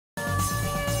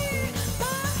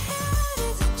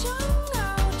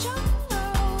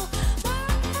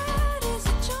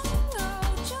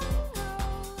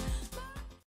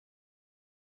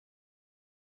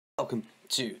Welcome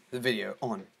to the video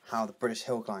on how the British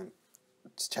Hill Climb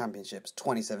Championships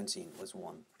 2017 was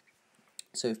won.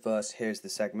 So first, here's the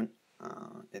segment.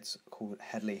 It's called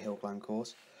Headley Hill Climb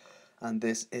Course, and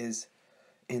this is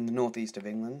in the northeast of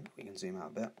England. We can zoom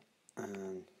out a bit,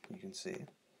 and you can see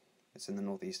it's in the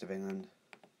northeast of England.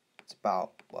 It's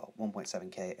about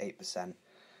 1.7k, 8%.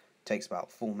 Takes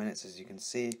about 4 minutes, as you can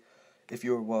see. If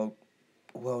you're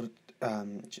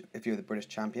if you're the British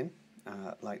champion,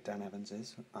 like Dan Evans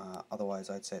is,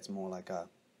 otherwise I'd say it's more like a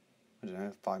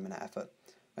 5-minute effort.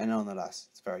 And nonetheless,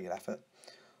 it's a very good effort.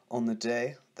 On the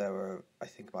day, there were, I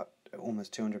think, about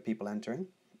almost 200 people entering,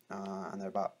 and there were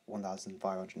about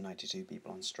 1,592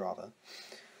 people on Strava.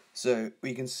 So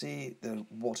we can see the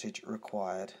wattage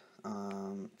required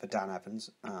for Dan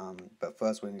Evans, but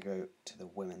first we're going to go to the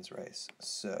women's race.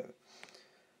 So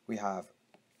we have,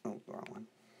 wrong one.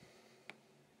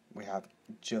 We have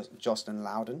Jocelyn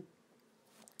Loudon,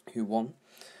 who won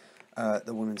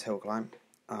the women's hill climb,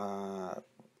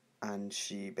 and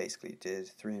she basically did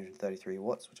 333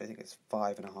 watts, which I think is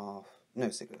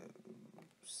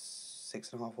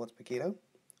 6.5 watts per kilo,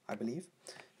 I believe.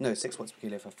 No, 6 watts per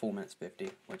kilo for 4 minutes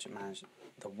 50, which managed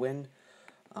the win.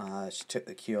 She took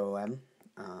the QOM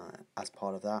as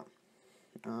part of that,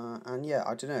 and yeah,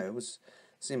 I don't know,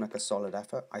 seemed like a solid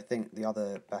effort. I think the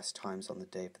other best times on the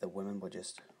day for the women were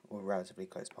relatively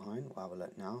close behind. We'll have a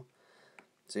look now.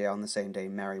 So yeah, on the same day,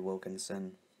 Mary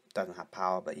Wilkinson doesn't have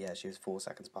power, but yeah, she was 4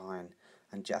 seconds behind,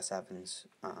 and Jess Evans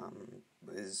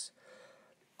is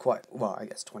quite,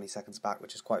 20 seconds back,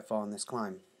 which is quite far on this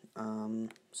climb.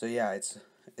 So yeah, it's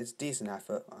decent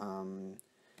effort.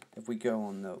 If we go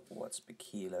on the watts per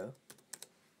kilo,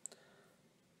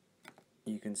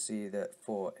 you can see that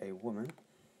for a woman,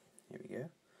 here we go.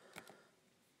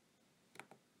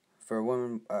 For a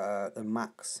woman, the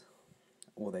max,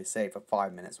 or they say for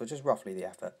 5 minutes, which is roughly the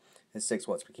effort, is 6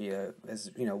 watts per kilo.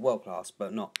 Is world class,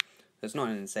 but it's not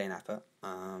an insane effort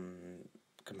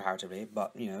comparatively,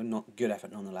 but not good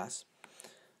effort nonetheless.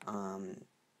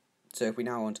 So if we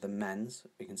now go on to the men's,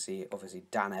 we can see obviously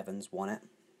Dan Evans won it.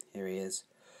 Here he is.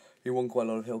 He won quite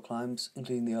a lot of hill climbs,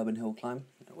 including the urban hill climb,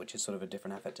 which is sort of a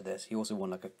different effort to this. He also won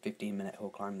like a 15-minute hill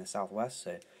climb in the southwest,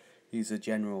 so he's a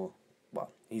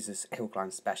he's a hill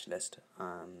climb specialist,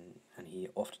 and he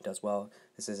often does well.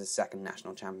 This is his second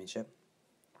national championship,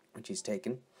 which he's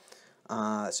taken.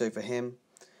 So for him,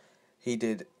 he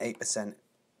did 8%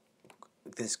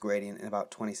 this gradient in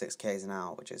about 26 k's an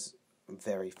hour, which is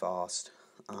very fast.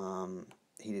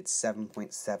 He did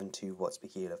 7.72 watts per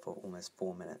kilo for almost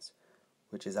 4 minutes,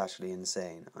 which is actually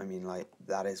insane. I mean, like,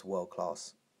 that is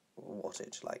world-class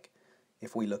wattage. Like,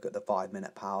 if we look at the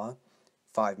 5-minute power,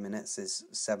 5 minutes is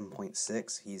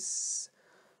 7.6. He's,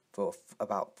 for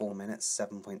about 4 minutes,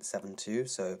 7.72.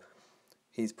 So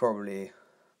he's probably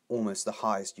almost the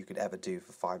highest you could ever do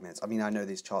for 5 minutes. I mean, I know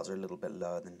these charts are a little bit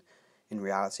lower than in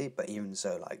reality, but even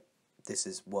so, like, this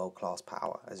is world-class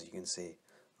power, as you can see.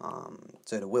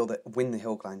 So to win the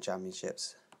Hill Climb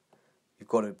Championships, you've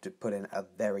got to put in a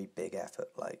very big effort,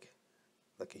 like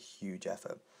a huge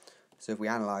effort. So if we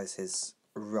analyse his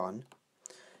run,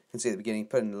 you can see at the beginning,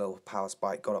 put in a little power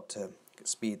spike, got up to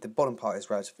speed. The bottom part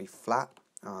is relatively flat,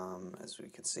 as we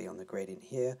can see on the gradient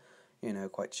here,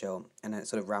 quite chill, and then it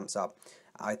sort of ramps up.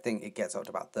 I think it gets up to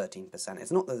about 13%.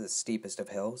 It's not the steepest of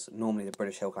hills. Normally the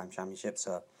British Hill Climb Championships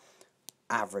are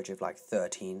average of like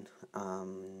 13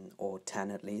 or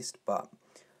 10 at least, but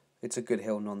it's a good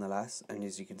hill nonetheless. And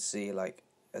as you can see, like,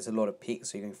 there's a lot of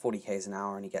peaks, so you're going 40 k's an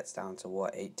hour and he gets down to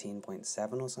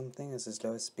 18.7 or something as his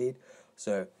lowest speed.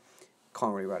 So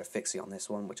can't really write a fixie on this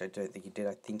one, which I don't think he did.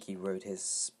 I think he rode his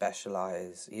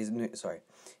Specialized, he's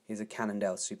a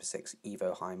Cannondale Super 6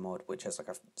 Evo High Mod, which has like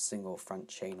a single front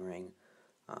chainring.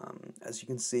 As you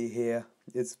can see here,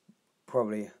 it's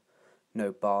probably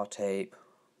no bar tape.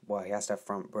 Well, he has to have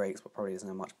front brakes, but probably doesn't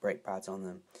have much brake pads on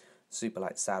them. Super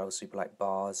light saddle, super light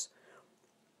bars.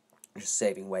 Just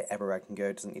saving weight everywhere I can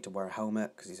go. Doesn't need to wear a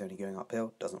helmet because he's only going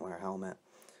uphill. Doesn't wear a helmet.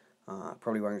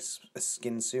 Probably wearing a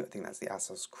skin suit. I think that's the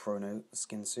Asos Chrono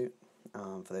skin suit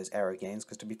for those aero gains.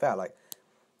 Because to be fair, like,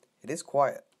 it is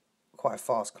quite a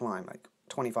fast climb. Like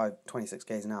 26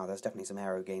 k's an hour. There's definitely some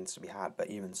aero gains to be had. But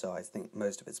even so, I think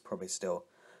most of it's probably still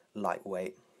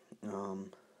lightweight.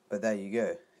 But there you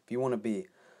go. If you want to be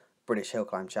British Hill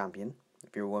Climb champion,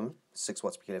 if you're a woman, 6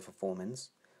 watts per kilo for 4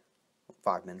 minutes,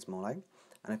 5 minutes more like.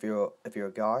 And if you're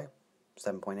a guy,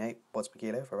 7.8 watts per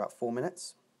kilo for about 4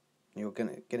 minutes. You're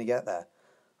gonna get there.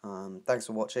 Thanks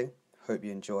for watching. Hope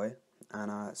you enjoy,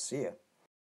 and see you.